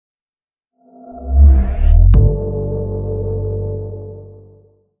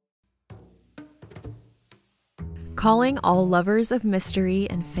calling all lovers of mystery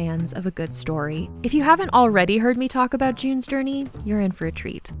and fans of a good story. If you haven't already heard me talk about June's Journey, you're in for a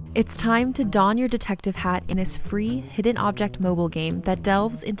treat. It's time to don your detective hat in this free hidden object mobile game that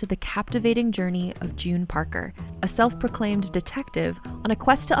delves into the captivating journey of June Parker, a self-proclaimed detective on a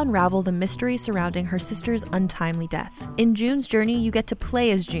quest to unravel the mystery surrounding her sister's untimely death. In June's Journey, you get to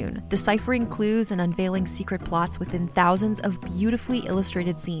play as June, deciphering clues and unveiling secret plots within thousands of beautifully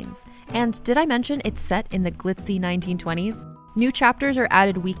illustrated scenes. And did I mention it's set in the glitzy 1920s? New chapters are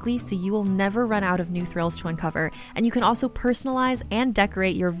added weekly, so you will never run out of new thrills to uncover, and you can also personalize and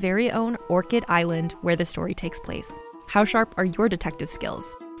decorate your very own Orchid Island where the story takes place. How sharp are your detective skills?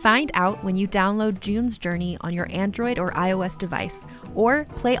 Find out when you download June's Journey on your Android or iOS device, or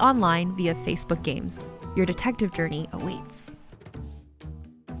play online via Facebook Games. Your detective journey awaits.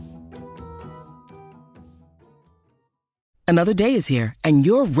 Another day is here, and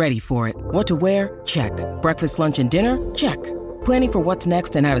you're ready for it. What to wear? Check. Breakfast, lunch, and dinner? Check. Planning for what's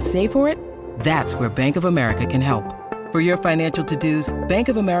next and how to save for it? That's where Bank of America can help. For your financial to-dos, Bank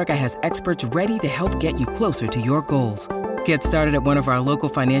of America has experts ready to help get you closer to your goals. Get started at one of our local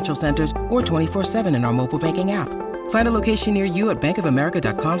financial centers or 24/7 in our mobile banking app. Find a location near you at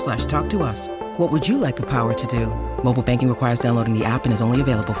bankofamerica.com/talktous. What would you like the power to do? Mobile banking requires downloading the app and is only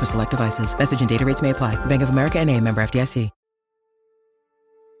available for select devices. Message and data rates may apply. Bank of America N.A., member FDIC.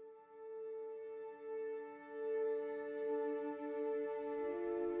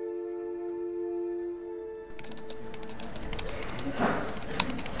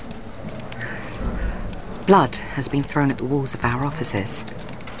 Blood has been thrown at the walls of our offices.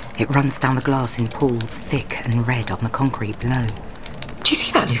 It runs down the glass in pools, thick and red on the concrete below. Do you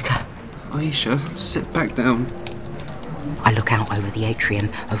see that, Luca? Aisha, sit back down. I look out over the atrium,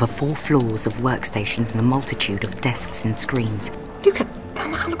 over 4 floors of workstations and the multitude of desks and screens. Luca, that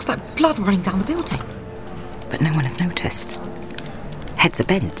man looks like blood running down the building. But no one has noticed. Heads are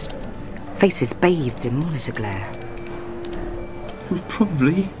bent, faces bathed in monitor glare.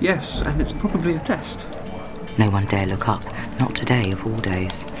 Probably, yes, and it's probably a test. No one dare look up, not today of all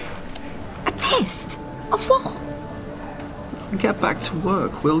days. A test? Of what? Get back to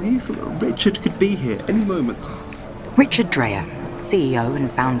work, will you? Richard could be here any moment. Richard Dreyer, CEO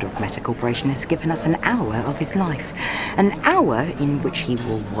and founder of Meta Corporation, has given us an hour of his life. An hour in which he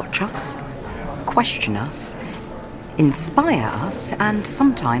will watch us, question us, inspire us, and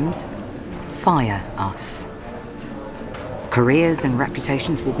sometimes fire us. Careers and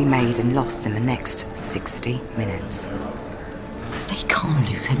reputations will be made and lost in the next 60 minutes. Stay calm,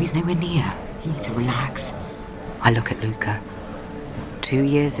 Luca. He's nowhere near. You need to relax. I look at Luca. 2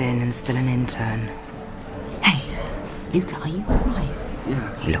 years in and still an intern. Hey, Luca, are you alright?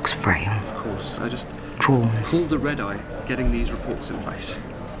 Yeah, He looks frail, of course. I just drawn. pulled the red eye getting these reports in place.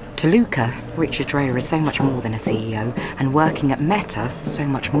 To Luca, Richard Dreyer is so much more than a CEO, and working at Meta so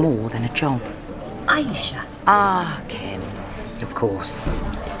much more than a job. Aisha, Ah, Kim. Of course.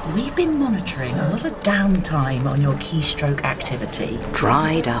 we've been monitoring a lot of downtime on your keystroke activity.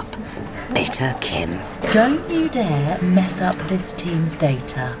 Dried up, bitter Kim. Don't you dare mess up this team's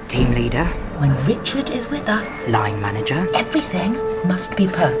data. Team leader, When Richard is with us, line manager, everything must be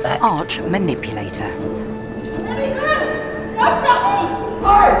perfect. arch manipulator.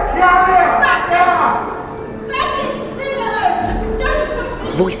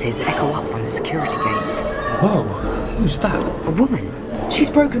 Voices echo up from the security gates. Whoa, who's that? A woman She's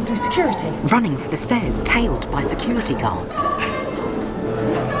broken through security. running for the stairs, tailed by security guards.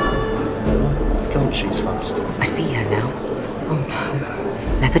 God, she's fast. I see her now. Oh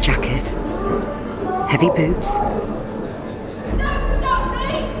no. Leather jacket, heavy boots.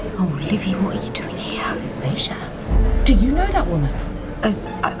 Oh, Livy, what are you doing here? Aisha, do you know that woman?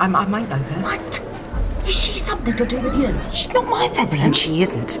 I might know her. What? Is she something to do with you? She's not my problem. And she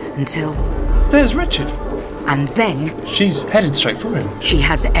isn't until... There's Richard. And then She's headed straight for him. she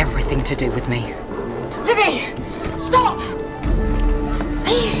has everything to do with me. Livy, stop!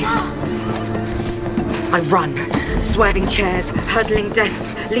 Aisha! I run, swerving chairs, hurdling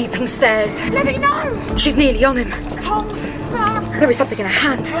desks, leaping stairs. Livy, no! She's nearly on him. Come back! There is something in her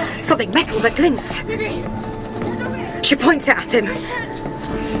hand, something metal that glints. Livy! She points it at him.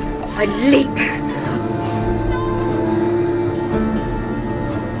 I leap.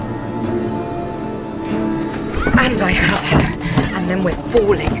 And I have her. And then we're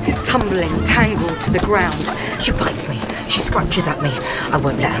falling, tumbling, tangled to the ground. She bites me. She scratches at me. I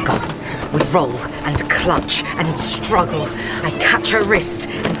won't let her go. We roll and clutch and struggle. I catch her wrist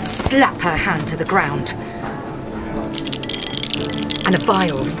and slap her hand to the ground. And a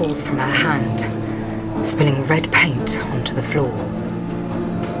vial falls from her hand, spilling red paint onto the floor.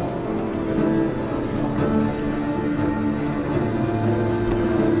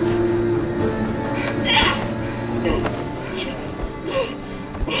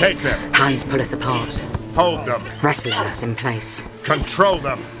 Take them. Hands pull us apart, Hold them. wrestling us in place, Control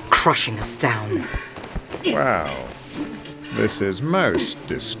them. crushing us down. Well, this is most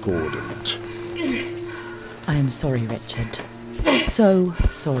discordant. I am sorry, Richard. So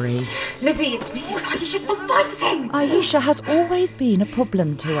sorry. Livy, it's me. It's Aisha. Stop fighting. Aisha has always been a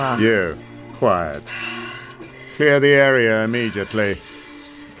problem to us. You, quiet. Clear the area immediately.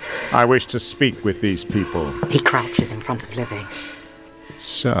 I wish to speak with these people. He crouches in front of Livy.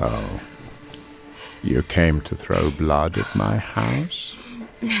 So, you came to throw blood at my house?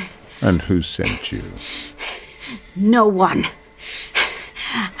 And who sent you? No one.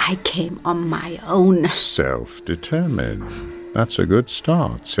 I came on my own. Self-determined. That's a good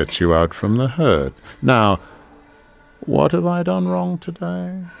start. Sets you out from the herd. Now, what have I done wrong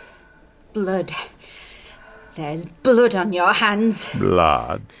today? Blood. There's blood on your hands.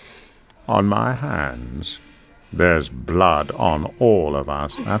 Blood on my hands. There's blood on all of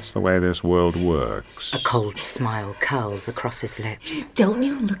us. That's the way this world works. A cold smile curls across his lips. Don't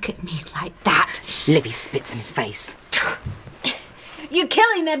you look at me like that. Livy spits in his face. You're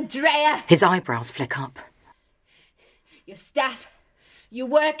killing them, Drea. His eyebrows flick up. Your staff, your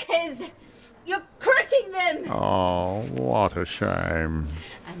workers, you're crushing them. Oh, what a shame.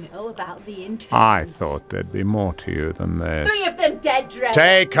 I know about the interns. I thought there'd be more to you than this. 3 of them dead, Drea.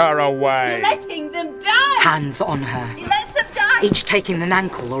 Take her away! You're letting them die. Hands on her, He lets them die. each taking an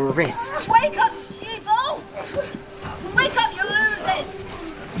ankle or a wrist. Wake up, sheeple. Wake up, you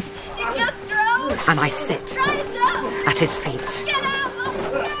losers. You just drove. And I sit Rise up. at his feet Get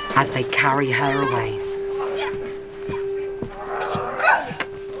out. as they carry her away.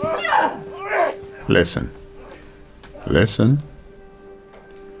 Listen. Listen.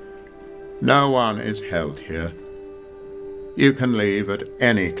 No one is held here. You can leave at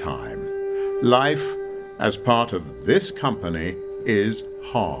any time. Life as part of this company is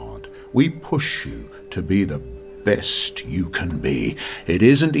hard. We push you to be the best you can be. It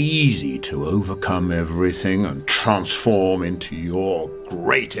isn't easy to overcome everything and transform into your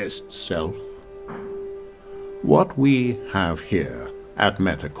greatest self. What we have here at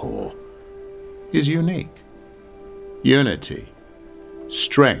Metacore is unique. Unity,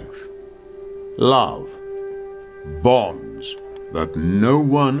 strength, love, bonds that no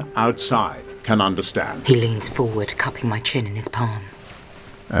one outside can understand. He leans forward, cupping my chin in his palm.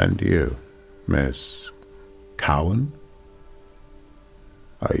 And you, Miss Cowan?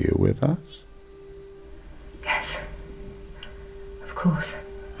 Are you with us? Yes. Of course.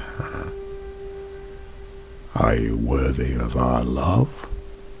 Are you worthy of our love?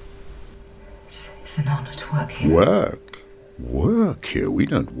 It's an honor to work here. Work? Work here? We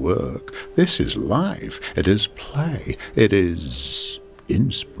don't work. This is life. It is play. It is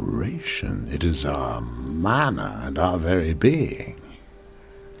inspiration. It is our manner and our very being.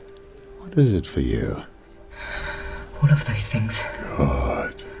 What is it for you? All of those things.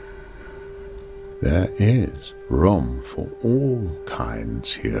 Good. There is room for all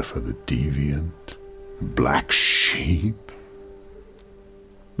kinds here for the deviant, black sheep.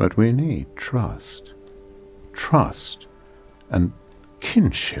 But we need trust. Trust and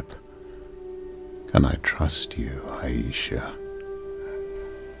kinship. Can I trust you, Aisha?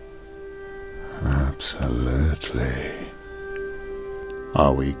 Absolutely.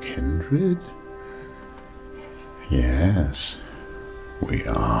 Are we kindred? Yes, we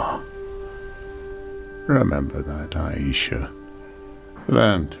are. Remember that, Aisha.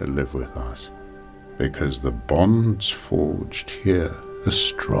 Learn to live with us, because the bonds forged here are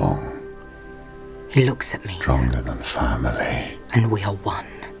strong. He looks at me. Stronger than family. And we are one.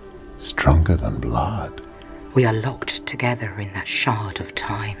 Stronger than blood. We are locked together in that shard of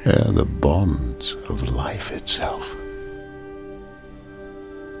time. They're the bonds of life itself.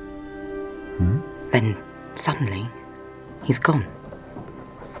 Then, suddenly, he's gone.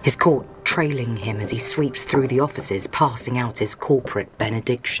 His court trailing him as he sweeps through the offices, passing out his corporate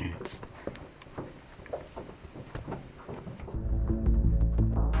benedictions.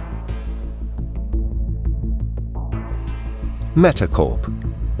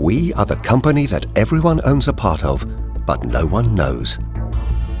 Metacorp. We are the company that everyone owns a part of, but no one knows.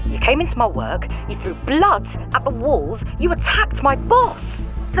 You came into my work, you threw blood at the walls, you attacked my boss.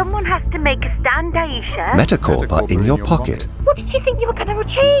 Someone has to make a stand, Aisha. Metacorp are in your pocket, What did you think you were going to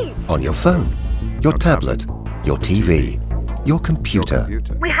achieve? on your phone, your tablet, your TV, your computer.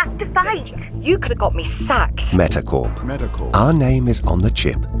 We have to fight. You could have got me sacked. Metacorp. Our name is on the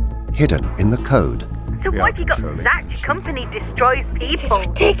chip, hidden in the code. So why have you got sacked? Your company destroys people. It's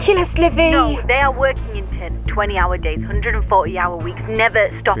ridiculous, Livy. No, they are working in 20-hour days, 140-hour weeks, never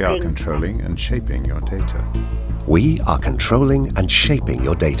We are stopping. controlling and shaping your data. We are controlling and shaping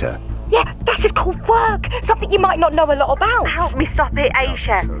your data. Yeah, that is called work. Something you might not know a lot about. Help me stop it,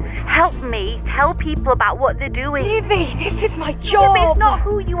 Aisha. Help me tell people about what they're doing. Livy, this is my job. Yeah, but it's not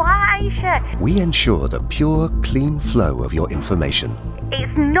who you are, Aisha. We ensure the pure, clean flow of your information.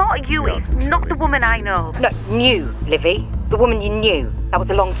 It's not you. It's not the woman I know. No, knew, Livy. The woman you knew. That was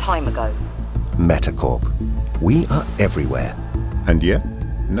a long time ago. Metacorp. We are everywhere. And yet,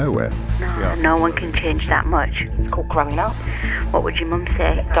 nowhere. No one can change that much. It's called growing up. What would your mum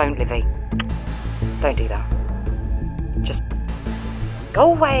say? Don't, Livy. Don't do that. Just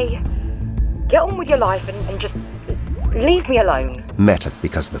go away. Get on with your life and just leave me alone. Meta,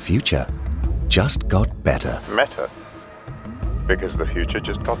 because the future just got better. Meta, because the future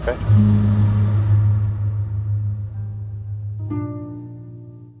just got better.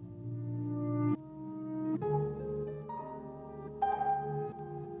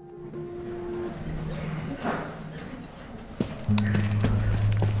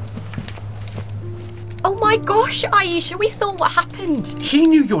 Oh my gosh, Aisha, we saw what happened. He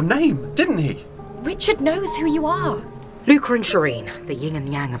knew your name, didn't he? Richard knows who you are. Luca and Shireen, the yin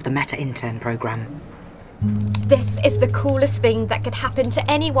and yang of the Meta intern program. This is the coolest thing that could happen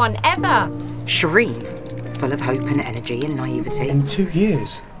to anyone, ever. Shireen, full of hope and energy and naivety. In 2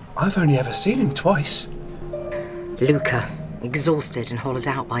 years, I've only ever seen him twice. Luca, exhausted and hollowed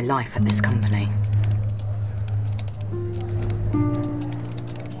out by life at this company.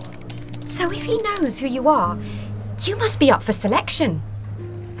 So if he knows who you are, you must be up for selection.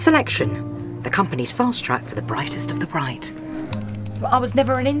 Selection, the company's fast track for the brightest of the bright. I was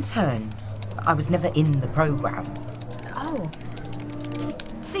never an intern. I was never in the programme. Oh.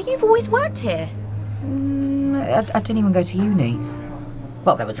 So you've always worked here? I didn't even go to uni.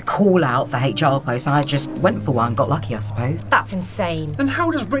 Well, there was a call out for HR posts and I just went for one, got lucky, I suppose. That's insane. Then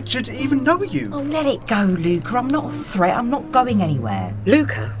how does Richard even know you? Oh, let it go, Luca. I'm not a threat. I'm not going anywhere.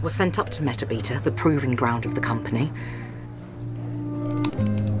 Luca was sent up to Metabeta, the proving ground of the company.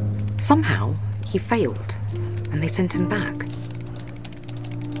 Somehow, he failed, and they sent him back.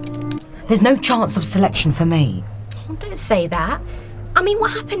 There's no chance of selection for me. Oh, don't say that. I mean,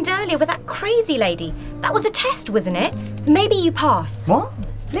 what happened earlier with that crazy lady? That was a test, wasn't it? Maybe you passed. What?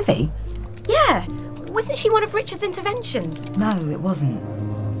 Livy? Yeah. Wasn't she one of Richard's interventions? No, it wasn't.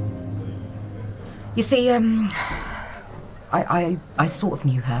 You see, I sort of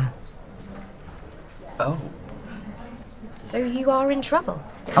knew her. Oh. So you are in trouble?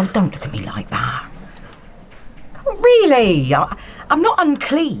 Oh, don't look at me like that. Oh, really? I'm not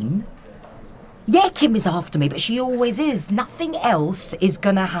unclean. Yeah, Kim is after me, but she always is. Nothing else is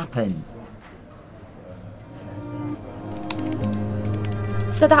gonna happen.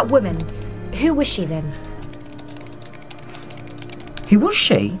 So that woman, who was she then? Who was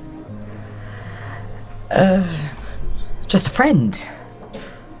she? Just a friend.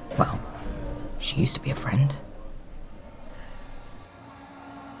 Well, she used to be a friend.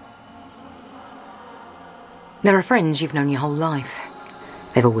 There are friends you've known your whole life.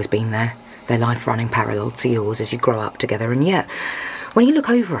 They've always been there, their life running parallel to yours as you grow up together, and yet, when you look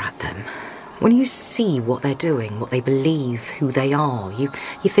over at them, when you see what they're doing, what they believe, who they are, you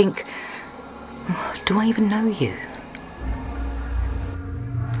think, oh, do I even know you?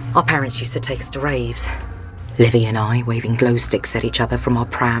 Our parents used to take us to raves. Livy and I waving glow sticks at each other from our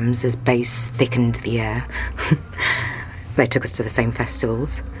prams as bass thickened the air. They took us to the same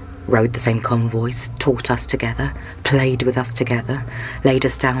festivals, rode the same convoys, taught us together, played with us together, laid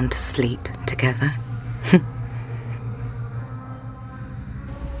us down to sleep together.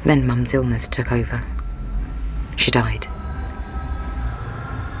 Then Mum's illness took over. She died.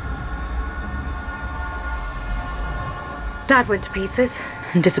 Dad went to pieces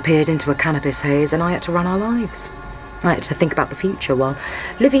and disappeared into a cannabis haze, and I had to run our lives. I had to think about the future while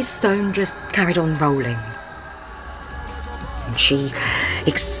Livy's stone just carried on rolling. And she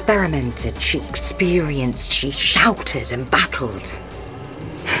experimented, she experienced, she shouted and battled.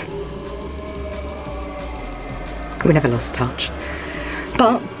 We never lost touch.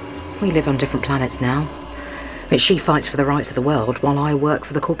 But we live on different planets now. But she fights for the rights of the world while I work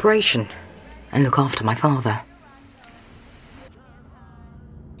for the corporation and look after my father.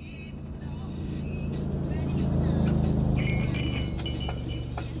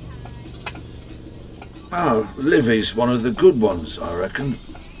 Oh, Livy's one of the good ones, I reckon.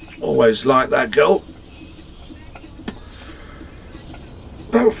 Always like that girl.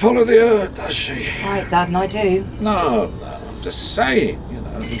 Don't follow the herd, does she? Right, Dad, and I do. No, I'm just saying,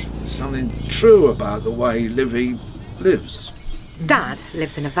 there's something true about the way Livy lives. Dad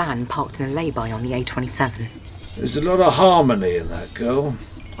lives in a van parked in a lay-by on the A27. There's a lot of harmony in that girl.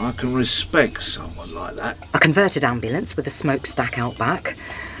 I can respect someone like that. A converted ambulance with a smokestack out back,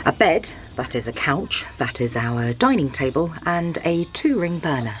 a bed, that is a couch, that is our dining table, and a 2-ring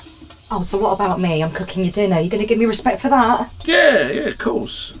burner. Oh, so what about me? I'm cooking your dinner. You going to give me respect for that? Yeah, of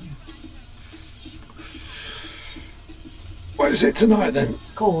course. What is it tonight, then?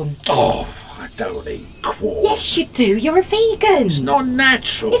 Corn. Oh, I don't eat corn. Yes, you do. You're a vegan. It's not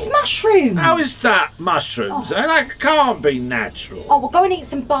natural. It's mushrooms. How is that mushrooms? That can't be natural. Oh, well, go and eat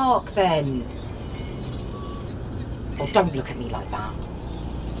some bark, then. Oh, don't look at me like that.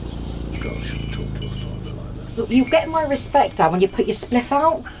 God, I shouldn't talk to a father like that. Look, you get my respect, Dad, when you put your spliff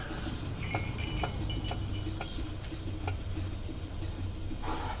out.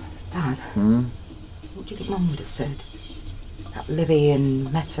 Dad? What do you think Mum would have said? About Livy and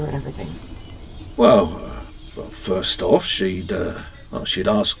Meta and everything. Well, first off, she'd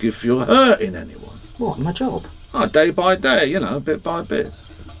ask if you're hurting anyone. What, my job? Oh, day by day, bit by bit.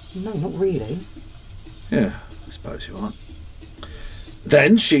 No, not really. Yeah, I suppose you aren't.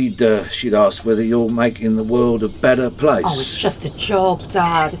 Then she'd ask whether you're making the world a better place. Oh, it's just a job,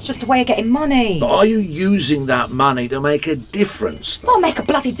 Dad. It's just a way of getting money. But are you using that money to make a difference? I'll make a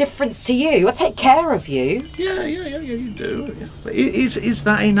bloody difference to you. I take care of you. Yeah, you do. Yeah. But is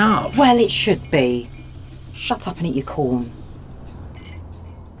that enough? Well, it should be. Shut up and eat your corn.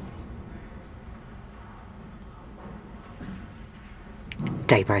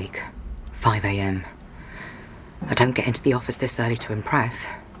 Daybreak, 5 a.m. I don't get into the office this early to impress.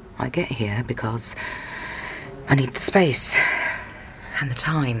 I get here because I need the space and the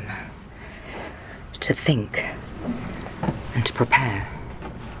time to think and to prepare.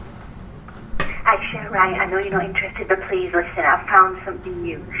 Aisha, right, I know you're not interested, but please listen, I've found something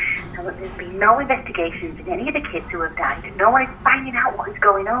new. Now, look, there's been no investigations in any of the kids who have died. No one is finding out what is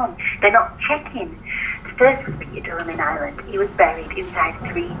going on. They're not checking. The first was Peter Durham in Ireland. He was buried inside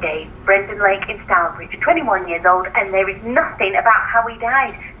 3 days. Brendan Lake in Stourbridge, 21 years old, and there is nothing about how he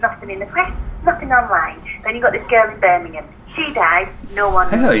died. Nothing in the press, nothing online. Then you got this girl in Birmingham. She died, no one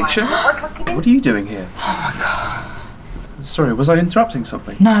knows Hey, why. Aisha. What are you doing here? Oh, my God. Sorry, was I interrupting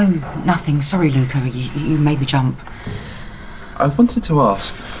something? No, nothing. Sorry, Luca. You made me jump. I wanted to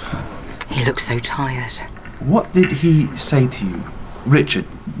ask... He looks so tired. What did he say to you, Richard,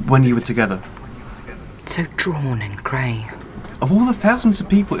 when you were together? So drawn and grey. Of all the thousands of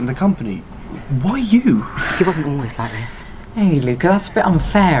people in the company, why you? He wasn't always like this. Hey, Luca, that's a bit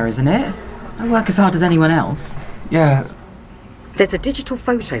unfair, isn't it? I work as hard as anyone else. Yeah. There's a digital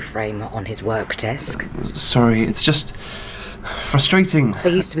photo frame on his work desk. Sorry, it's just frustrating.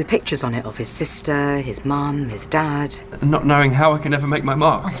 There used to be pictures on it of his sister, his mum, his dad. Not knowing how I can ever make my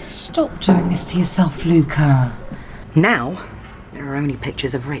mark. Oh, stop doing this to yourself, Luca. Now, there are only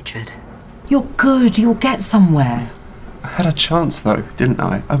pictures of Richard. You're good, you'll get somewhere. I had a chance, though, didn't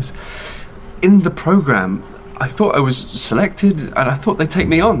I? I was in the programme. I thought I was selected, and I thought they'd take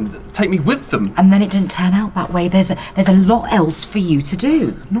me on, take me with them. And then it didn't turn out that way. There's a lot else for you to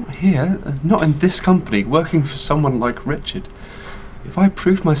do. Not here, not in this company, working for someone like Richard. If I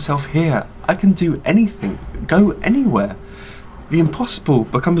prove myself here, I can do anything, go anywhere. The impossible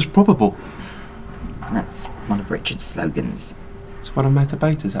becomes probable. That's one of Richard's slogans. It's one of my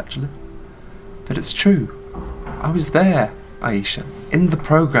debaters, actually. But it's true. I was there, Aisha, in the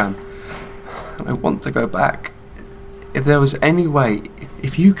programme. And I want to go back. If there was any way,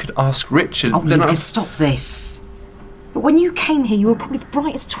 if you could ask Richard... Oh, Lucas, stop this. But when you came here, you were probably the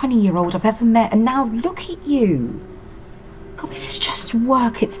brightest 20-year-old I've ever met, and now look at you. God, this is just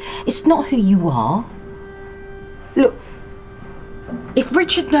work. It's not who you are. Look, if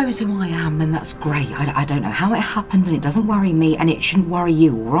Richard knows who I am, then that's great. I don't know how it happened, and it doesn't worry me, and it shouldn't worry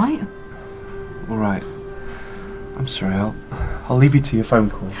you, all right? All right. I'm sorry, I'll leave you to your phone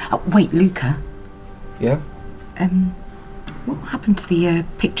call. Oh, wait, Luca. Yeah? What happened to the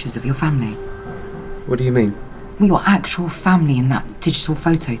pictures of your family? What do you mean? Well, your actual family in that digital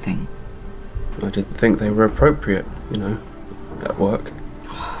photo thing. I didn't think they were appropriate, at work.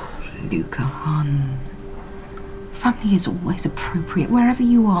 Oh, Luca, hon. Family is always appropriate wherever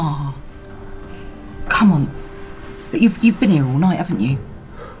you are. Come on. But you've been here all night, haven't you?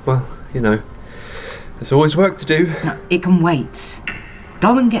 Well, there's always work to do. No, it can wait.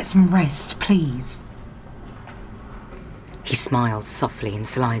 Go and get some rest, please. He smiles softly and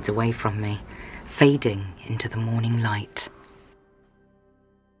slides away from me, fading into the morning light.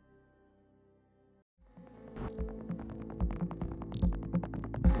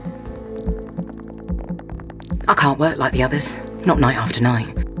 I can't work like the others, not night after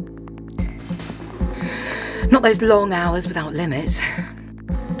night. Not those long hours without limits.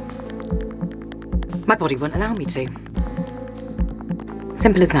 My body won't allow me to.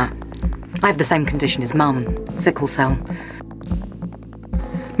 Simple as that. I have the same condition as Mum, sickle cell.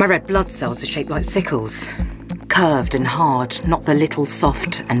 My red blood cells are shaped like sickles. Curved and hard, not the little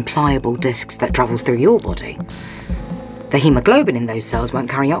soft and pliable discs that travel through your body. The haemoglobin in those cells won't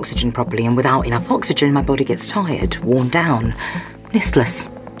carry oxygen properly, and without enough oxygen, my body gets tired, worn down, listless.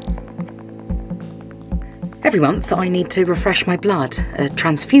 Every month, I need to refresh my blood, a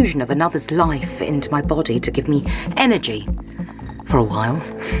transfusion of another's life into my body to give me energy for a while.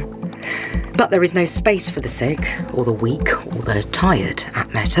 But there is no space for the sick, or the weak, or the tired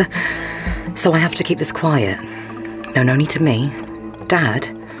at Meta, so I have to keep this quiet. Known only to me, Dad,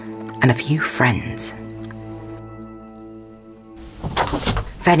 and a few friends.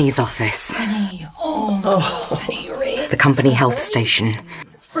 Venny's office. Venny, oh, Venny, you're here. The company health station.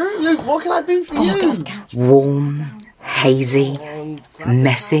 Fruit Loop, what can I do for you? Warm, hazy,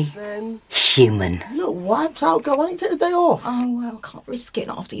 messy, human. You look wiped out, girl. Why don't you take the day off? Oh, well, can't risk it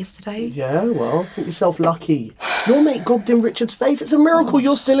after yesterday. Yeah, well, think yourself lucky. Your mate gobbed in Richard's face. It's a miracle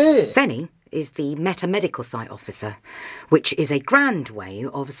you're still here. Venny is the Meta Medical Site Officer, which is a grand way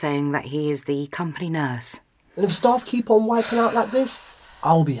of saying that he is the company nurse. And if staff keep on wiping out like this,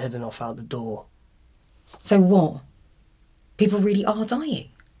 I'll be heading off out the door. So what? People really are dying?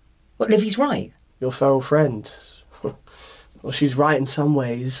 What, Livy's right? Your feral friend. Well, she's right in some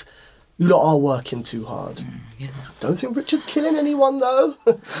ways. You lot are working too hard. Yeah. Don't think Richard's killing anyone, though.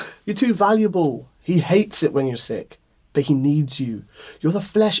 You're too valuable. He hates it when you're sick, but he needs you. You're the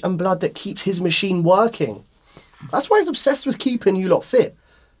flesh and blood that keeps his machine working. That's why he's obsessed with keeping you lot fit.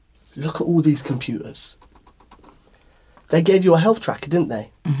 Look at all these computers. They gave you a health tracker, didn't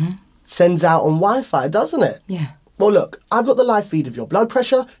they? Mm-hmm. Sends out on Wi-Fi, doesn't it? Yeah. Well, look, I've got the live feed of your blood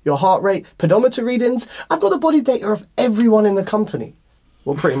pressure, your heart rate, pedometer readings. I've got the body data of everyone in the company.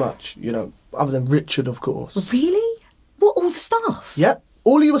 Well, pretty much, other than Richard, of course. Really? What, all the staff? Yep.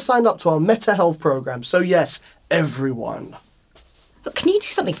 All of you were signed up to our Meta Health programme, so yes, everyone. Look, can you do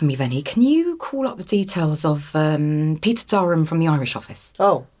something for me, Venny? Can you call up the details of Peter Durham from the Irish office?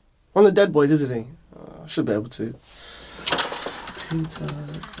 Oh, one of the dead boys, isn't he? I should be able to. Peter...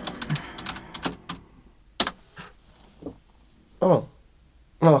 Oh,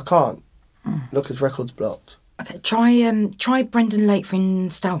 no, I can't. Look, his record's blocked. Okay, try Brendan Lake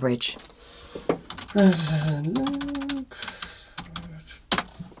from Stowbridge.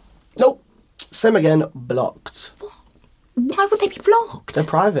 Nope. Same again, blocked. What? Why would they be blocked? They're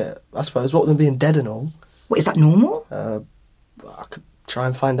private, I suppose. What with them being dead and all. What, is that normal? I could try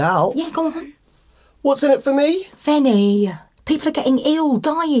and find out. Yeah, go on. What's in it for me? Venny, people are getting ill,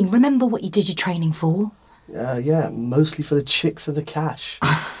 dying. Remember what you did your training for? Yeah, mostly for the chicks and the cash.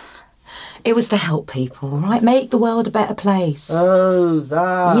 It was to help people, right? Make the world a better place. Oh,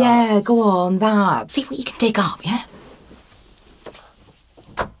 that. Yeah, go on, that. See what you can dig up, yeah?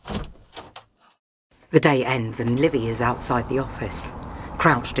 The day ends and Livy is outside the office,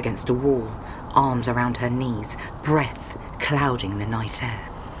 crouched against a wall, arms around her knees, breath clouding the night air.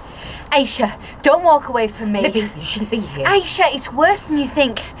 Aisha, don't walk away from me. Livy, you shouldn't be here. Aisha, it's worse than you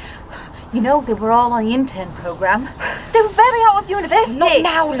think. You know, they were all on the intern programme. They were very out of university. Not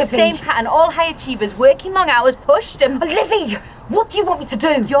now, Livy. Same pattern, all high achievers, working long hours, pushed and... Livy, what do you want me to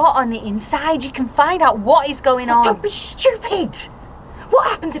do? You're on the inside, you can find out what is going on. Don't be stupid. What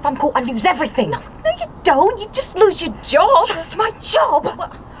happens if I'm caught? I lose everything. No, you don't. You just lose your job. Just my job?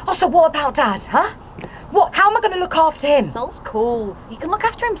 Oh, so what about Dad, huh? What? How am I going to look after him? Sol's cool. He can look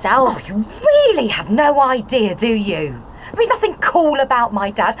after himself. Oh, you really have no idea, do you? There's nothing cool about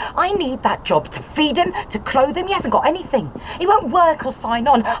my dad. I need that job to feed him, to clothe him. He hasn't got anything. He won't work or sign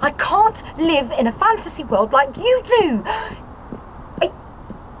on. I can't live in a fantasy world like you do.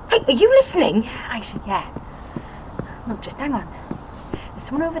 Hey, are you listening? Yeah, Aisha, yeah. Look, just hang on. There's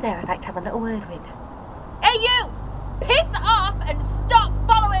someone over there I'd like to have a little word with. Hey, you! Piss off and stop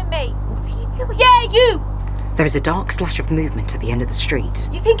following me! What are you doing? Yeah, you! There is a dark splash of movement at the end of the street.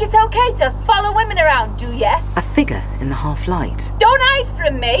 You think it's okay to follow women around, do ya? A figure in the half-light. Don't hide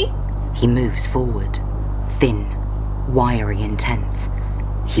from me! He moves forward, thin, wiry and tense.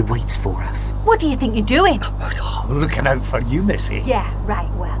 He waits for us. What do you think you're doing? Looking out for you, Missy. Yeah, right,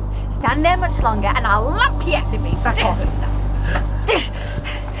 well, stand there much longer and I'll lap you. Back off.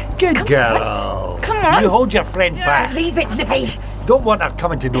 Good girl. Come on. You hold your friend back. Leave it, Livy. Don't want her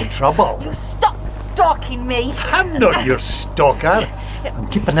coming to no trouble. You stop stalking me. I'm not your stalker. I'm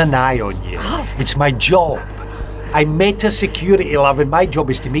keeping an eye on you. It's my job. I'm Meta Security, love, and my job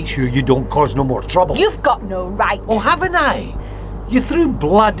is to make sure you don't cause no more trouble. You've got no right. Oh, haven't I? You threw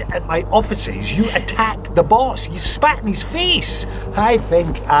blood at my offices. You attacked the boss. You spat in his face. I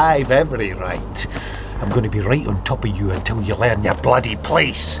think I've every right. I'm going to be right on top of you until you learn your bloody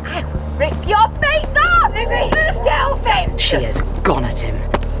place. I'll rip your face off! Livy, get off him! She has gone at him.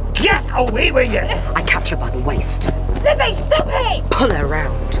 Get away with you! I catch her by the waist. Livy, stop it! Pull her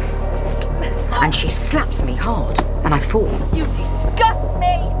round. And she slaps me hard, and I fall. You disgust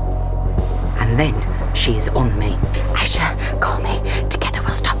me! And then she is on me. Aisha, call me. Together we'll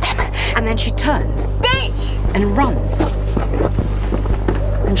stop them. And then she turns. Bitch! And runs.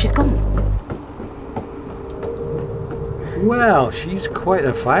 And she's gone. Well, she's quite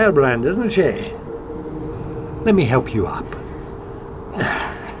a firebrand, isn't she? Let me help you up.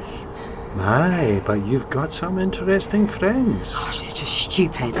 My, but you've got some interesting friends. Oh, she's just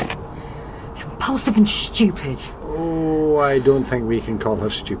stupid. It's impulsive and stupid. Oh, I don't think we can call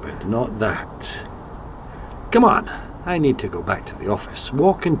her stupid. Not that. Come on. I need to go back to the office.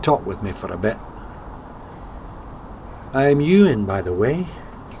 Walk and talk with me for a bit. I'm Ewan, by the way.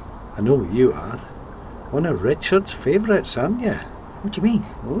 I know you are. One of Richard's favourites, aren't you? What do you mean?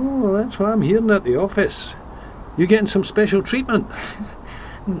 Oh, that's what I'm hearing at the office. You getting some special treatment?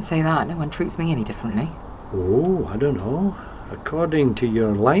 I wouldn't say that. No one treats me any differently. Oh, I don't know. According to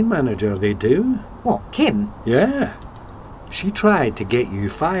your line manager, they do. What, Kim? Yeah. She tried to get you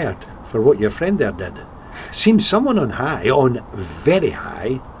fired for what your friend there did. Seems someone on very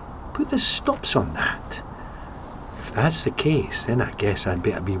high, put the stops on that. If that's the case, then I guess I'd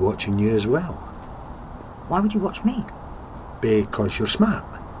better be watching you as well. Why would you watch me? Because you're smart,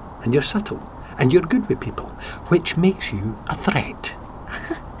 and you're subtle, and you're good with people, which makes you a threat.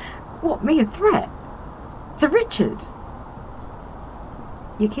 What, me a threat? To Richard?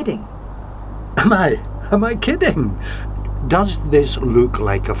 You're kidding. Am I kidding? Does this look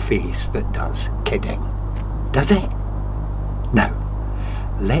like a face that does kidding? Does it? Now,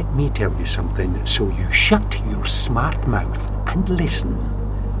 let me tell you something so you shut your smart mouth and listen.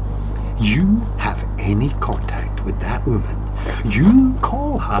 You have any contact with that woman, you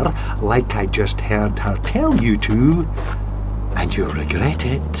call her like I just heard her tell you to, and you'll regret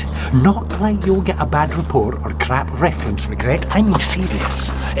it. Not like you'll get a bad report or crap reference regret. I mean serious,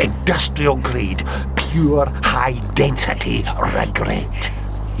 industrial grade, pure high density regret.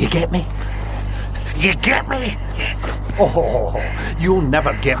 You get me? You get me? Oh, you'll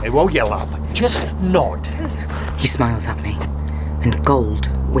never get me, will you, love? Just nod. He smiles at me, and gold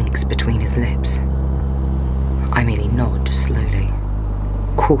winks between his lips. I merely nod slowly,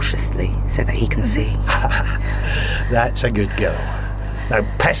 cautiously, so that he can see. That's a good girl. Now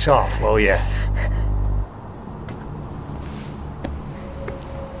piss off, will you?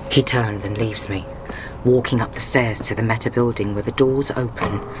 He turns and leaves me, walking up the stairs to the Meta building where the doors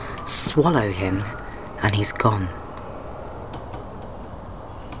open, swallow him, and he's gone.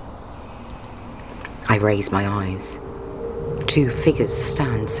 I raise my eyes. Two figures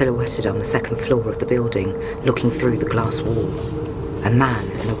stand silhouetted on the second floor of the building, looking through the glass wall. A man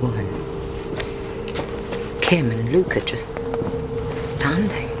and a woman. Kim and Luke are just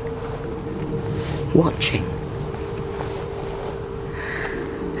standing, watching.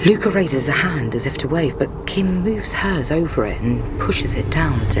 Luca raises a hand as if to wave, but Kim moves hers over it and pushes it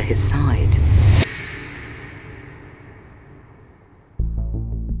down to his side.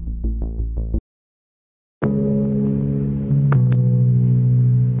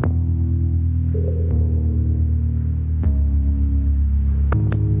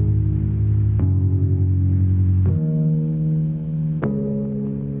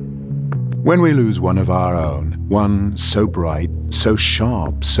 When we lose one of our own, one so bright, so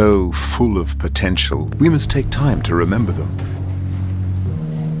sharp, so full of potential, we must take time to remember them.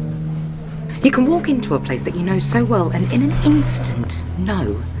 You can walk into a place that you know so well and in an instant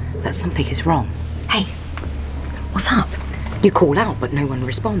know that something is wrong. Hey, what's up? You call out, but no one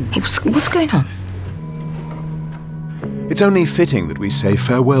responds. Hey, what's going on? It's only fitting that we say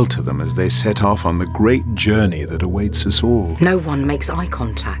farewell to them as they set off on the great journey that awaits us all. No one makes eye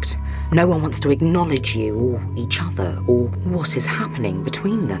contact. No one wants to acknowledge you or each other or what is happening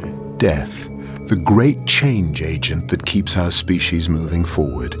between them. Death, the great change agent that keeps our species moving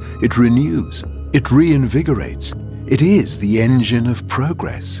forward. It renews. It reinvigorates. It is the engine of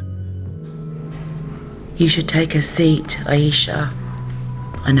progress. You should take a seat, Aisha.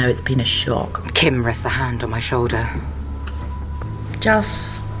 I know it's been a shock. Kim rests a hand on my shoulder.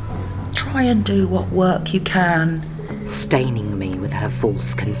 Just try and do what work you can. Staining me with her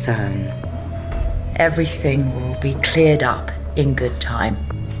false concern. Everything will be cleared up in good time.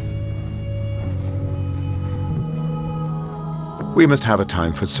 We must have a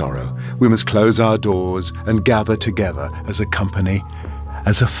time for sorrow. We must close our doors and gather together as a company,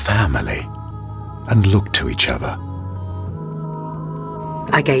 as a family, and look to each other.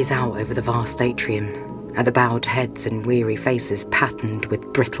 I gaze out over the vast atrium. at the bowed heads and weary faces patterned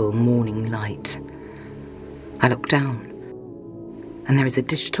with brittle morning light. I look down, and there is a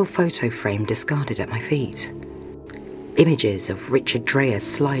digital photo frame discarded at my feet. Images of Richard Dreyer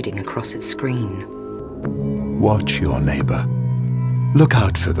sliding across its screen. Watch your neighbour. Look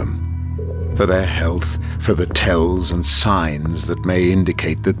out for them. For their health, for the tells and signs that may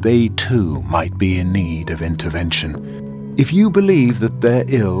indicate that they too might be in need of intervention. If you believe that they're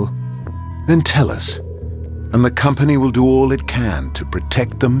ill, then tell us, and the company will do all it can to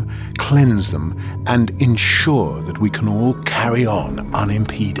protect them, cleanse them, and ensure that we can all carry on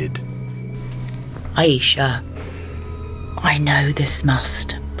unimpeded. Aisha, I know this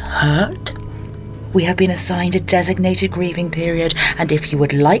must hurt. We have been assigned a designated grieving period, and if you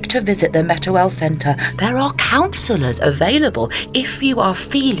would like to visit the Metawell Centre, there are counsellors available if you are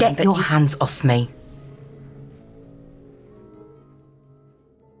feeling Get that your hands off me.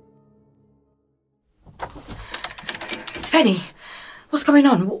 Fenny, what's going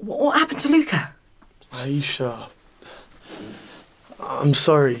on? What happened to Luca? Aisha, I'm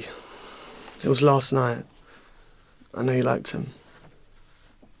sorry. It was last night. I know you liked him.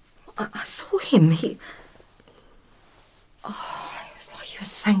 I saw him. It was like he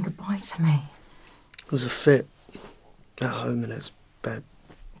was saying goodbye to me. It was a fit at home in his bed.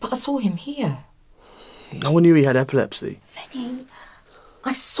 But I saw him here. No one knew he had epilepsy. Fenny,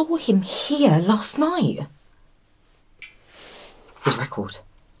 I saw him here last night. His record.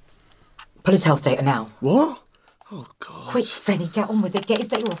 Pull his health data now. What? Oh, God. Quick, Fenny, get on with it. Get his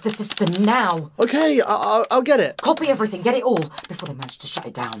data off the system now. Okay, I'll get it. Copy everything. Get it all before they manage to shut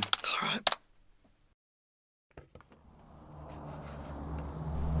it down. All right.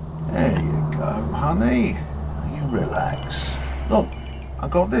 There you go, honey. You relax. Look, I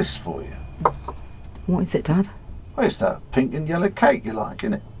got this for you. What is it, Dad? Oh, it's that pink and yellow cake you like,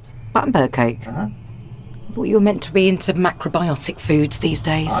 isn't it? Battenberg cake. Uh-huh. I thought you were meant to be into macrobiotic foods these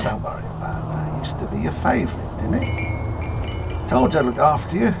days. Oh, don't worry about that. It used to be your favourite, didn't it? Told you to look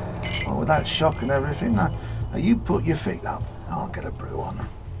after you. Well, with that shock and everything, now you put your feet up. I'll get a brew on.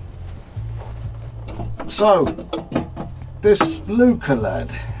 So, this Luca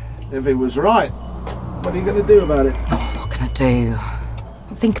lad, if he was right, what are you going to do about it? Oh, what can I do?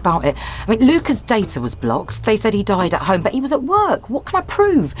 Think about it. I mean, Luca's data was blocked. They said he died at home, but he was at work. What can I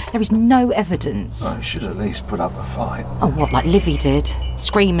prove? There is no evidence. Well, you should at least put up a fight. Oh, what, like Livy did?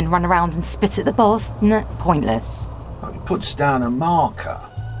 Scream and run around and spit at the boss? No, pointless. Well, he puts down a marker.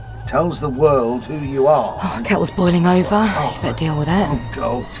 Tells the world who you are. Oh, kettle's boiling over. Oh. Better deal with it. Oh,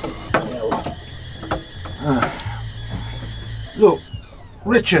 God. Look,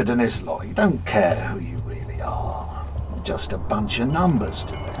 Richard and his lot, you don't care who you really are. You're just a bunch of numbers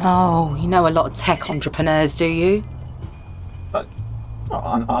to them. Oh, you know a lot of tech entrepreneurs, do you?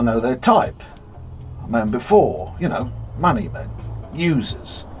 I know their type. I met them before, money men,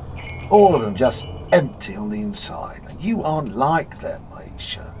 users. All of them just empty on the inside. You aren't like them,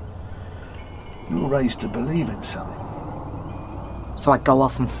 Aisha. You were raised to believe in something. So I go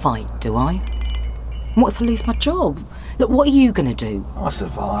off and fight, do I? And what if I lose my job? Look, what are you going to do? I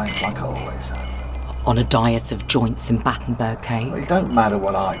survive like I always have. On a diet of joints and Battenberg cake? Well, it don't matter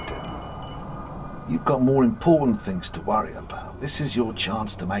what I do. You've got more important things to worry about. This is your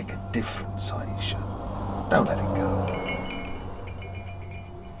chance to make a difference, Aisha. Don't let it go.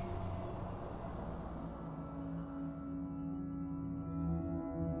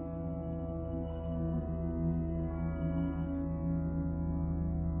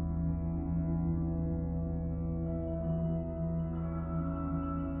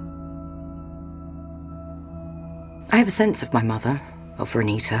 I have a sense of my mother, of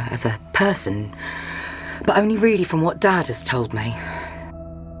Renita, as a person, but only really from what Dad has told me.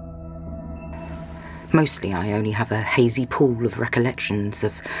 Mostly I only have a hazy pool of recollections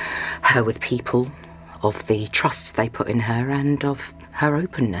of her with people, of the trust they put in her, and of her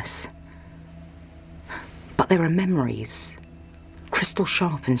openness. But there are memories, crystal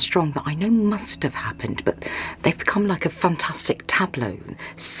sharp and strong, that I know must have happened, but they've become like a fantastic tableau,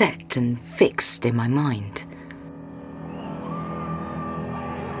 set and fixed in my mind.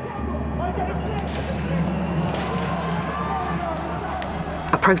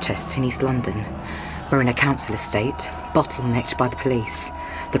 A protest in East London. We're in a council estate, bottlenecked by the police.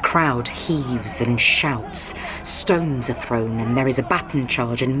 The crowd heaves and shouts. Stones are thrown and there is a baton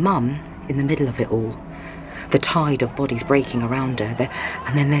charge, and Mum in the middle of it all. The tide of bodies breaking around her.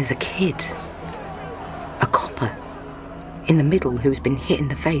 And then there's a kid. A copper. In the middle, who's been hit in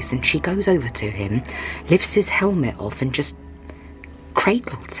the face, and she goes over to him, lifts his helmet off and just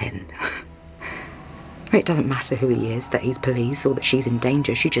cradles him. It doesn't matter who he is, that he's police or that she's in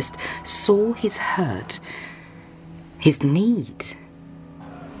danger. She just saw his hurt, his need.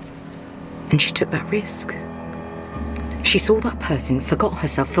 And she took that risk. She saw that person, forgot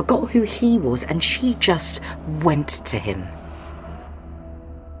herself, forgot who he was, and she just went to him.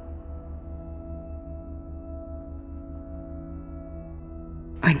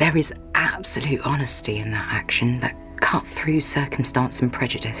 I mean, there is absolute honesty in that action that cut through circumstance and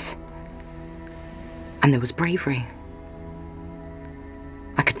prejudice. And there was bravery.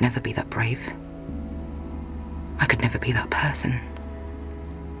 I could never be that brave. I could never be that person.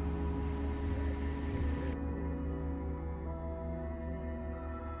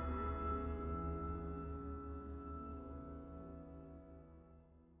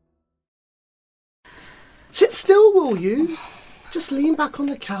 Sit still, will you? Just lean back on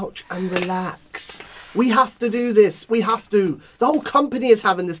the couch and relax. We have to do this. We have to. The whole company is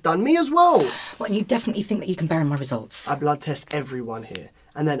having this done. Me as well. Well, and you definitely think that you can bear in my results? I blood test everyone here.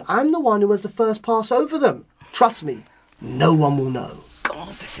 And then I'm the one who has the first pass over them. Trust me, no one will know.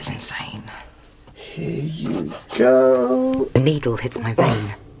 God, this is insane. Here you go. A needle hits my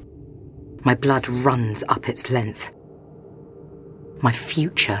vein. My blood runs up its length. My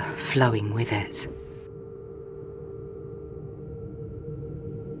future flowing with it.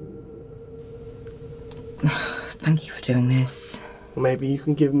 Thank you for doing this. Maybe you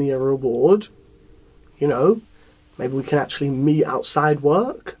can give me a reward. You know, maybe we can actually meet outside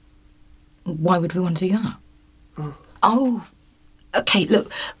work. Why would we want to do that? Oh, okay,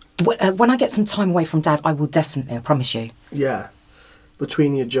 look, when I get some time away from Dad, I will definitely, I promise you. Yeah.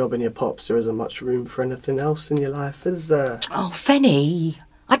 Between your job and your pops, there isn't much room for anything else in your life, is there? Oh, Fenny,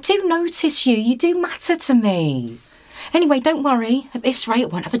 I do notice you. You do matter to me. Anyway, don't worry. At this rate, I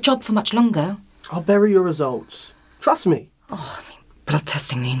won't have a job for much longer. I'll bury your results. Trust me. Oh, I mean, blood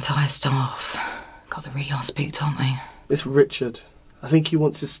testing the entire staff. God, they really are spooked, aren't they? It's Richard. I think he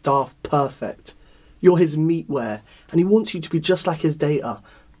wants his staff perfect. You're his meatware, and he wants you to be just like his data,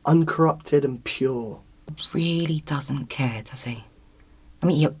 uncorrupted and pure. Really doesn't care, does he? I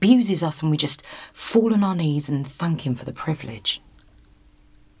mean, he abuses us and we just fall on our knees and thank him for the privilege.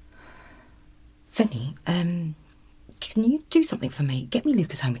 Fenny, can you do something for me? Get me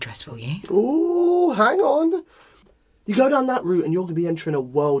Luca's home address, will you? Oh, hang on. You go down that route and you're going to be entering a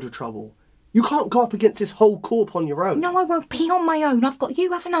world of trouble. You can't go up against this whole corp on your own. No, I won't be on my own. I've got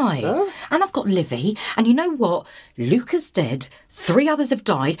you, haven't I? Huh? And I've got Livy. And you know what? Luca's dead. 3 others have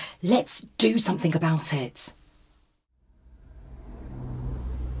died. Let's do something about it.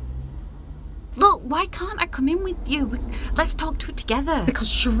 Look, why can't I come in with you? Let's talk to it together.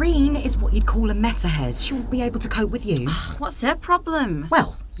 Because Shireen is what you'd call a meta-head. She won't be able to cope with you. What's her problem?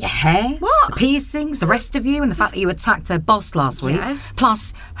 Well, your hair, What? the piercings, the rest of you, and the fact that you attacked her boss last week. Yeah.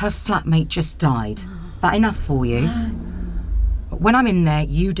 Plus, her flatmate just died. That enough for you? When I'm in there,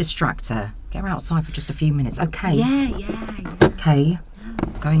 you distract her. Get her outside for just a few minutes, okay? Yeah. Okay,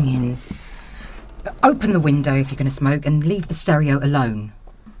 going in. Open the window if you're going to smoke and leave the stereo alone.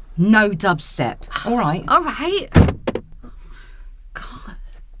 No dubstep, all right? All right. God.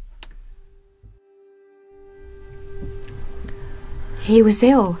 He was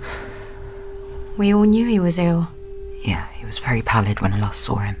ill. We all knew he was ill. Yeah, he was very pallid when I last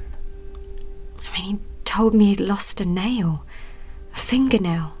saw him. I mean, he told me he'd lost a nail. A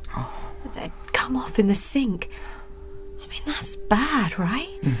fingernail. Oh. They'd come off in the sink. I mean, that's bad,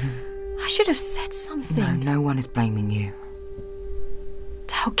 right? Mm-hmm. I should have said something. No one is blaming you.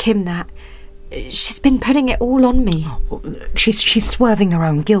 Tell Kim that. She's been putting it all on me. Oh, well, she's swerving her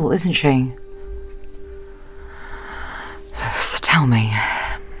own guilt, isn't she? So tell me,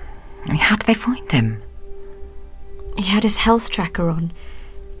 how did they find him? He had his health tracker on.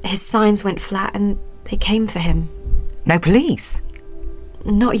 His signs went flat and they came for him. No police?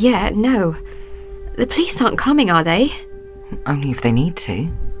 Not yet, no. The police aren't coming, are they? Only if they need to.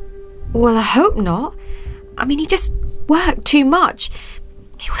 Well, I hope not. I mean, he just worked too much.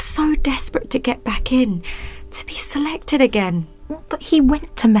 He was so desperate to get back in, to be selected again. Well, but he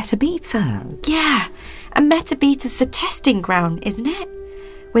went to Metabeta. Yeah, and Metabeta's the testing ground, isn't it?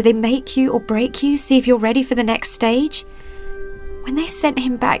 Where they make you or break you, see if you're ready for the next stage. When they sent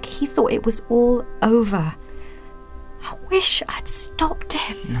him back, he thought it was all over. I wish I'd stopped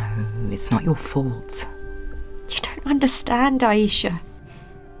him. No, it's not your fault. You don't understand, Aisha.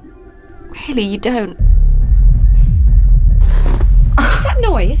 Really, you don't. What's that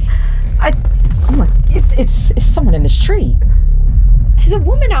noise? It's someone in the street. There's a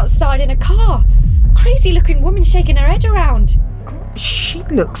woman outside in a car. Crazy-looking woman shaking her head around. She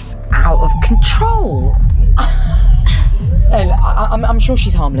looks out of control. I'm sure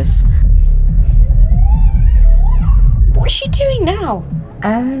she's harmless. What's she doing now?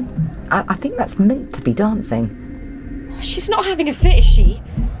 I think that's meant to be dancing. She's not having a fit, is she?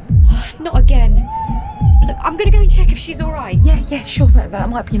 Not again. Look, I'm going to go and check if she's all right. Yeah, sure, that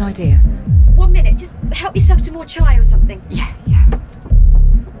might be an idea. 1 minute, just help yourself to more chai or something. Yeah.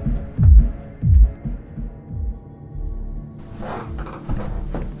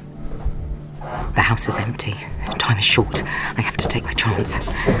 The house is empty. Time is short. I have to take my chance.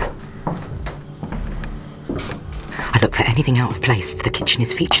 I look for anything out of place. The kitchen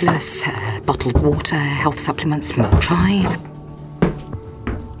is featureless. Bottled water, health supplements, more chai.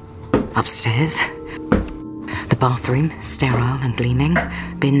 Upstairs. The bathroom, sterile and gleaming.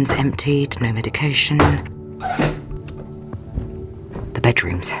 Bins emptied, no medication. The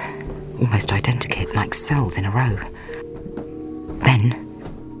bedrooms, almost identikit, like cells in a row. Then,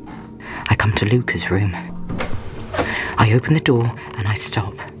 I come to Luca's room. I open the door and I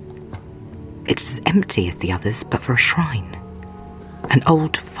stop. It's as empty as the others, but for a shrine. An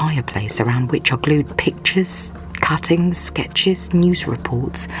old fireplace around which are glued pictures, cuttings, sketches, news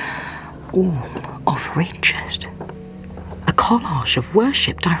reports, all of Richard. A collage of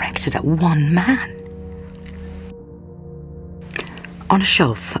worship directed at one man. On a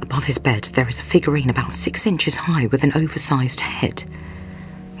shelf above his bed, there is a figurine about 6 inches high with an oversized head.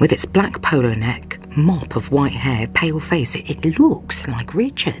 With its black polo neck, mop of white hair, pale face, it looks like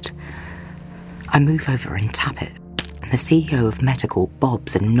Richard. I move over and tap it. The CEO of Medical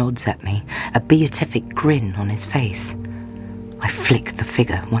bobs and nods at me, a beatific grin on his face. I flick the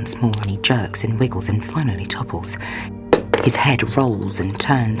figure once more and he jerks and wiggles and finally topples. His head rolls and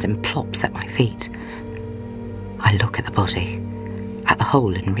turns and plops at my feet. I look at the body, at the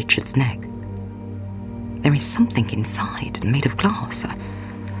hole in Richard's neck. There is something inside, made of glass.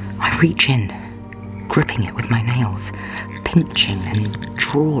 I reach in, gripping it with my nails, pinching and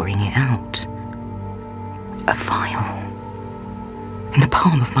drawing it out. A vial. In the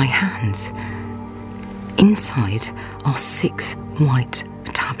palm of my hands. Inside are 6 white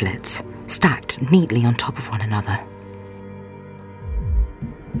tablets, stacked neatly on top of one another.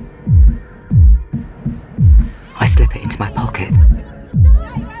 I slip it into my pocket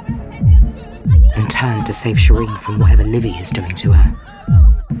and turn to save Shireen from whatever Livy is doing to her.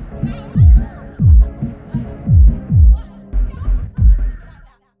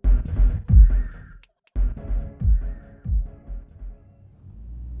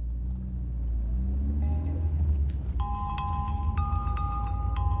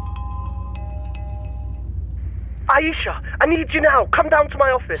 Aisha, I need you now. Come down to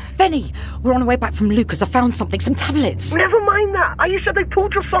my office. Venny, we're on our way back from Lucas. I found something, some tablets. Never mind that. Aisha, they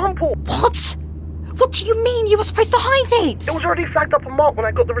pulled your sample. What? What do you mean? You were supposed to hide it? It was already flagged up and marked when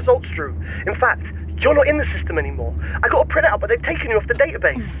I got the results through. In fact, you're not in the system anymore. I got a print out, but they've taken you off the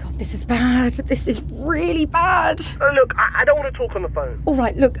database. Oh my God, this is bad. This is really bad. Look, I don't want to talk on the phone. All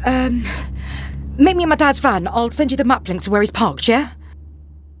right, look, meet me in my dad's van. I'll send you the map links to where he's parked, yeah?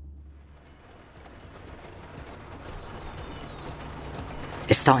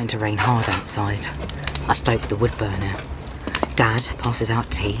 It's starting to rain hard outside. I stoke the wood burner. Dad passes out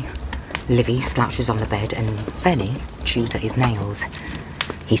tea. Livy slouches on the bed and Benny chews at his nails.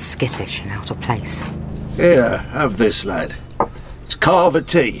 He's skittish and out of place. Here, have this, lad. It's Carver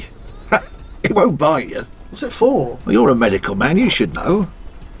tea. It won't bite you. What's it for? Well, you're a medical man, you should know.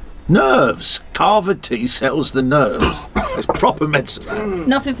 Nerves. Carver tea settles the nerves. It's proper medicine, that.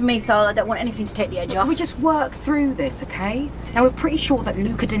 Nothing for me, Sal. I don't want anything to take the edge off. Can we just work through this, okay? Now, we're pretty sure that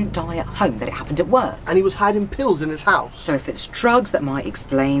Luca didn't die at home, that it happened at work. And he was hiding pills in his house. So if it's drugs, that might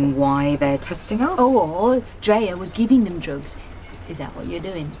explain why they're testing us. Oh, Drea was giving them drugs. Is that what you're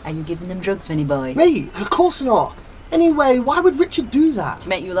doing? Are you giving them drugs, Vinny boy? Me? Of course not. Anyway, why would Richard do that? To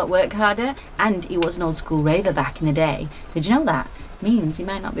make you lot work harder. And he was an old school raver back in the day. Did you know that? Means he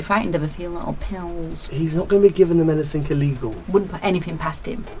might not be frightened of a few little pills. He's not going to be giving them anything illegal. Wouldn't put anything past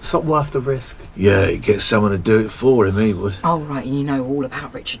him. It's not worth the risk. Yeah, he'd get someone to do it for him, he would. Oh, right, you know all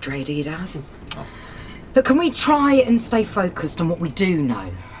about Richard Drea, do you, Dad? Look, can we try and stay focused on what we do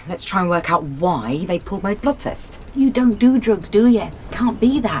know? Let's try and work out why they pulled my blood test. You don't do drugs, do you? Can't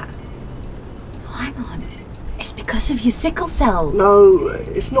be that. Hang on. It's because of your sickle cells. No,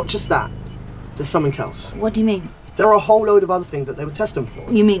 it's not just that. There's something else. What do you mean? There are a whole load of other things that they were testing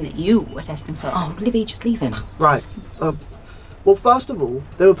for. You mean that you were testing for? Oh, Livy, just leave him. Right. Well, first of all,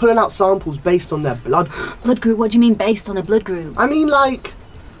 they were pulling out samples based on their blood group. Blood group? What do you mean based on their blood group? I mean, like,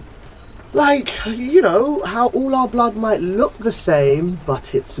 you know, how all our blood might look the same,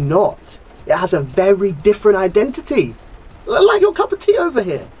 but it's not. It has a very different identity. Like your cup of tea over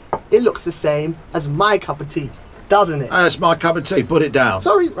here. It looks the same as my cup of tea, doesn't it? That's my cup of tea. Put it down.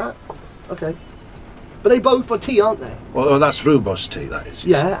 Sorry, right. Okay. But they both are tea, aren't they? Well, that's Rubos tea, that is.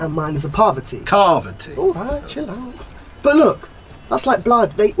 Yeah, and mine is a Parva tea. Carver tea. All right, chill out. But look, that's like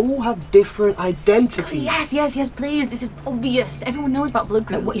blood. They all have different identities. Yes, please. This is obvious. Everyone knows about blood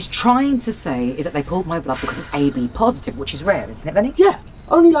groups. What he's trying to say is that they pulled my blood because it's AB positive, which is rare, isn't it, Benny? Yeah,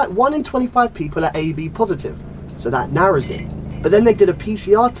 only like 1 in 25 people are AB positive, so that narrows it. But then they did a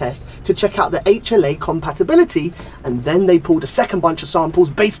PCR test to check out the HLA compatibility, and then they pulled a second bunch of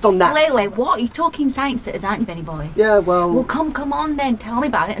samples based on that. Wait, what? You're talking science sitters, aren't you, Benny boy? Yeah, well... Well, come on then, tell me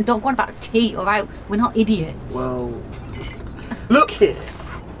about it, and don't go on about tea, alright? We're not idiots. Well... Look here.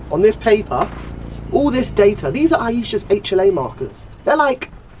 On this paper, all this data, these are Aisha's HLA markers. They're like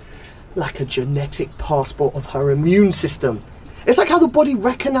a genetic passport of her immune system. It's like how the body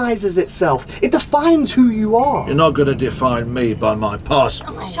recognises itself. It defines who you are. You're not going to define me by my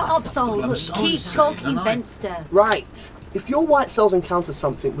passport. Oh, shut up, Sol. Look, keep talking, Venster. Right. If your white cells encounter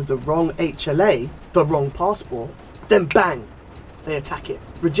something with the wrong HLA, the wrong passport, then bang, they attack it,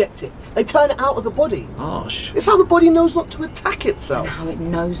 reject it. They turn it out of the body. Gosh. It's how the body knows not to attack itself. And how it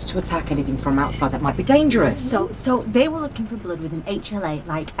knows to attack anything from outside that might be dangerous. So they were looking for blood with an HLA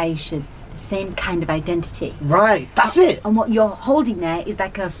like Aisha's, the same kind of identity. Right, that's it. And what you're holding there is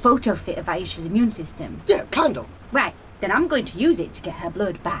like a photo fit of Aisha's immune system. Yeah, kind of. Right, then I'm going to use it to get her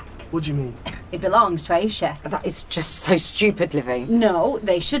blood back. What do you mean? It belongs to Aisha. That is just so stupid, Livy. No,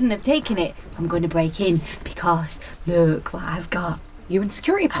 they shouldn't have taken it. I'm going to break in because look what I've got. You and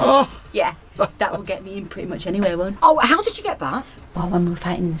security pass? Yeah, that will get me in pretty much anywhere, won't? Oh, how did you get that? Well, when we were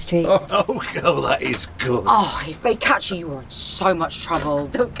fighting in the street. Oh, girl, that is good. Oh, if they catch you, you are in so much trouble.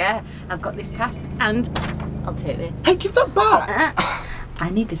 Don't care. I've got this cast and I'll take this. Hey, give that back. I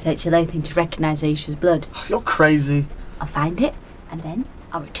need this HLA thing to recognise Aisha's blood. You're crazy. I'll find it and then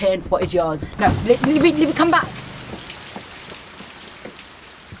I'll return what is yours. No, Livy, come back.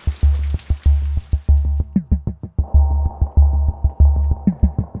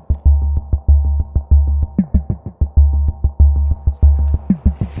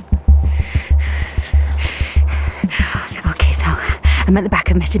 Okay, so I'm at the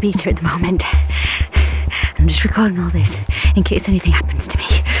back of Metabeta at the moment. I'm just recording all this in case anything happens to me.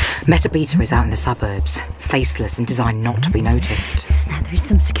 Metabeta is out in the suburbs, faceless and designed not to be noticed. Now, there is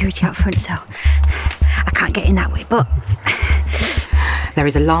some security out front, so I can't get in that way, but... There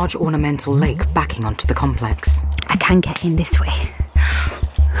is a large ornamental lake backing onto the complex. I can get in this way.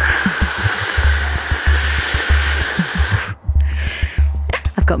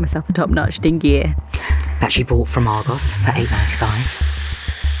 I've got myself a top-notch dinghy here. That she bought from Argos for $8.95.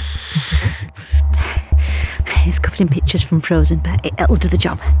 It's covered in pictures from Frozen, but it'll do the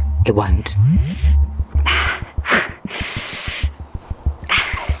job. It won't.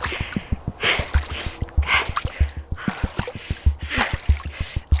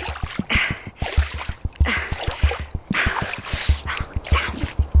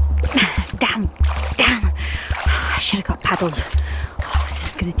 Damn. I should have got paddles. Oh, this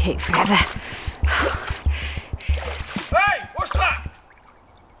is going to take forever. Hey, what's that?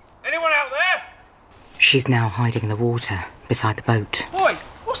 Anyone out there? She's now hiding in the water beside the boat. Oi,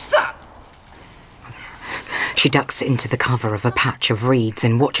 what's that? She ducks into the cover of a patch of reeds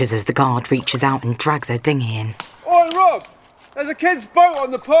and watches as the guard reaches out and drags her dinghy in. Oi, Rob, there's a kid's boat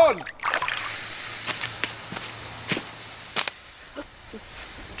on the pond.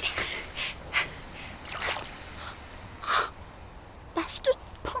 Bastard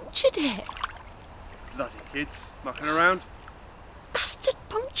punctured it. Bloody kids mucking around. Bastard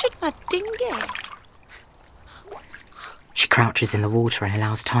punctured my dinghy. She crouches in the water and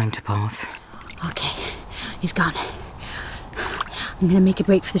allows time to pass. Okay, he's gone. I'm going to make a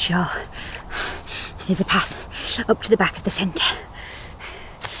break for the shore. There's a path up to the back of the centre.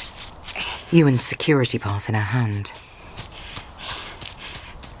 Ewan's security pass in her hand.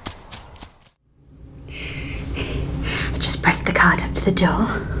 I just pressed the card up to the door.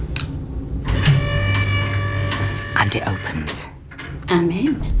 And it opens. I'm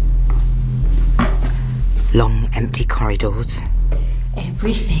in. Long, empty corridors.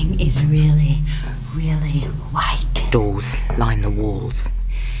 Everything is really, really white. Doors line the walls.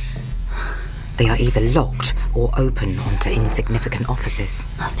 They are either locked or open onto insignificant offices.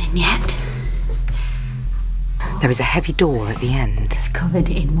 Nothing yet. There is a heavy door at the end. It's covered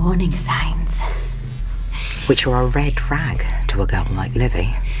in warning signs. Which are a red flag to a girl like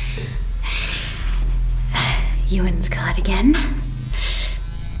Livy. Ewan's card again.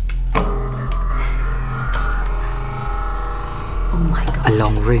 Oh my God. A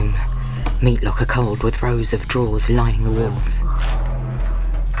long room. Meat locker cold with rows of drawers lining the walls.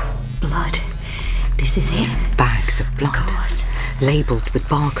 Blood. This is it. Bags of blood. Of course. labelled with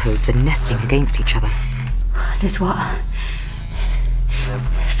barcodes and nesting against each other. There's what?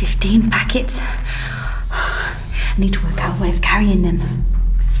 15 packets? I need to work out a way of carrying them.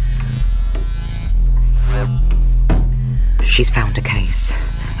 She's found a case.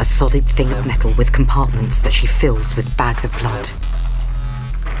 A solid thing of metal with compartments that she fills with bags of blood.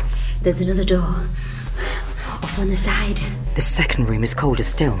 There's another door. Off on the side. The second room is colder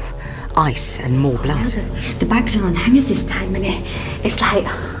still. Ice and more blood. The bags are on hangers this time, and it's like...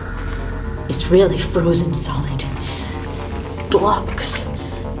 It's really frozen solid. Blocks.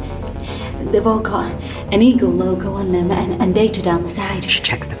 They've all got an eagle logo on them and data down the side. She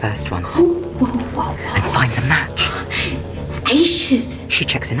checks the first one. Whoa. And finds a match. Aisha's. She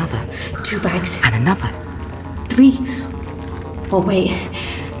checks another. 2 bags. And another. 3. Oh, wait.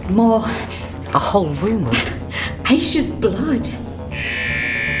 More. A whole room of... Aisha's blood.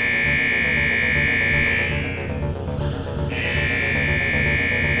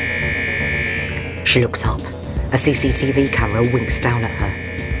 She looks up. A CCTV camera winks down at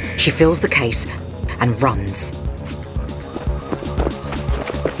her. She fills the case and runs.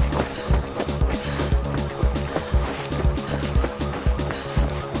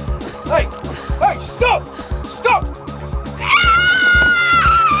 Hey, stop! Stop!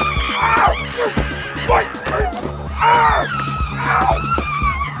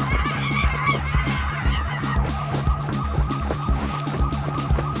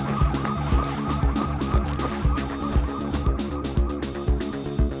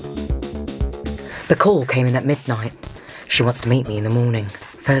 The call came in at midnight. She wants to meet me in the morning,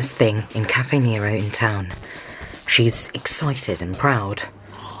 first thing in Cafe Nero in town. She's excited and proud.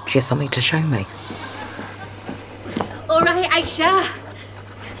 She has something to show me. All right, Aisha.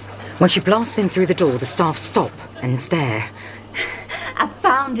 When she blasts in through the door, the staff stop and stare. I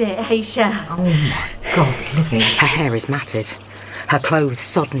found it, Aisha. Oh my God, Livy. Her hair is matted. Her clothes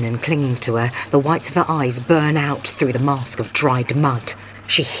sodden and clinging to her. The whites of her eyes burn out through the mask of dried mud.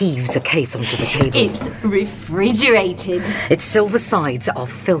 She heaves a case onto the table. It's refrigerated. Its silver sides are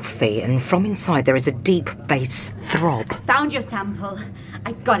filthy, and from inside there is a deep bass throb. Found your sample.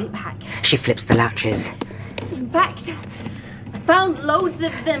 I got it back. She flips the latches. In fact, I found loads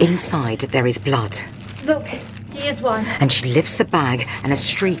of them. Inside there is blood. Look, here's one. And she lifts the bag, and a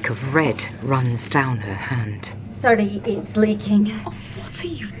streak of red runs down her hand. Sorry, it's leaking. Oh, what are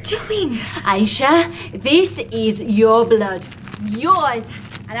you doing? Aisha, this is your blood. Yours.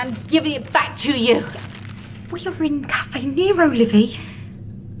 And I'm giving it back to you. We are in Cafe Nero, Livy.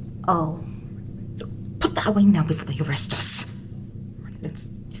 Oh. Put that away now before they arrest us. Let's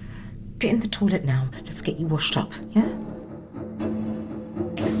get in the toilet now. Let's get you washed up, yeah?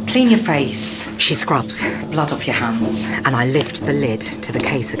 Clean your face. She scrubs blood off your hands, and I lift the lid to the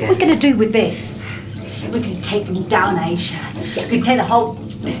case again. What are we going to do with this? We're going to take them down, Aisha. We're going to take the whole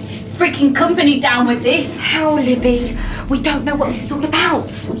freaking company down with this. How, Livy? We don't know what this is all about.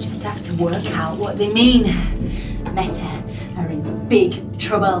 We just have to work out what they mean. Meta are in big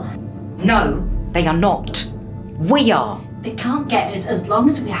trouble. No, they are not. We are. They can't get us as long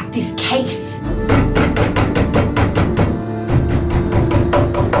as we have this case.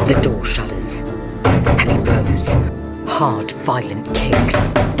 The door shudders. Heavy blows. Hard, violent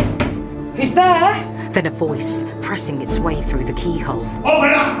kicks. Who's there? Then a voice pressing its way through the keyhole.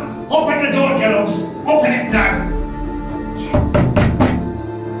 Open up! Open the door, kiddos! Open it now!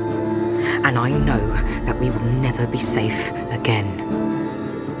 And I know that we will never be safe again.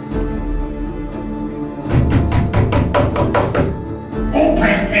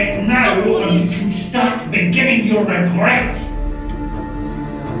 Open it now, or you can start beginning your regrets!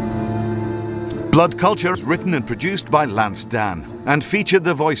 Blood Culture is written and produced by Lance Dan and featured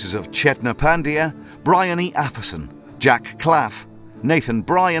the voices of Chetna Pandya, Bryony Afferson, Jack Claff, Nathan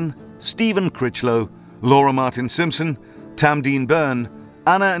Bryan, Stephen Critchlow, Laura Martin Simpson, Tamdeen Byrne,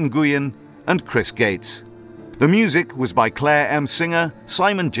 Anna Nguyen, and Chris Gates. The music was by Claire M. Singer,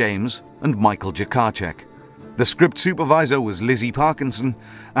 Simon James, and Michael Jakarczyk. The script supervisor was Lizzie Parkinson,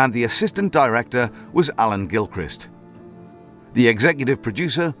 and the assistant director was Alan Gilchrist. The executive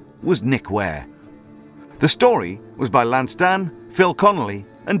producer was Nick Ware. The story was by Lance Dan, Phil Connolly,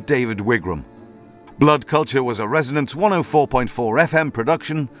 and David Wigram. Blood Culture was a Resonance 104.4 FM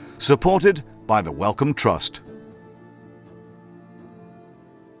production, supported by the Wellcome Trust.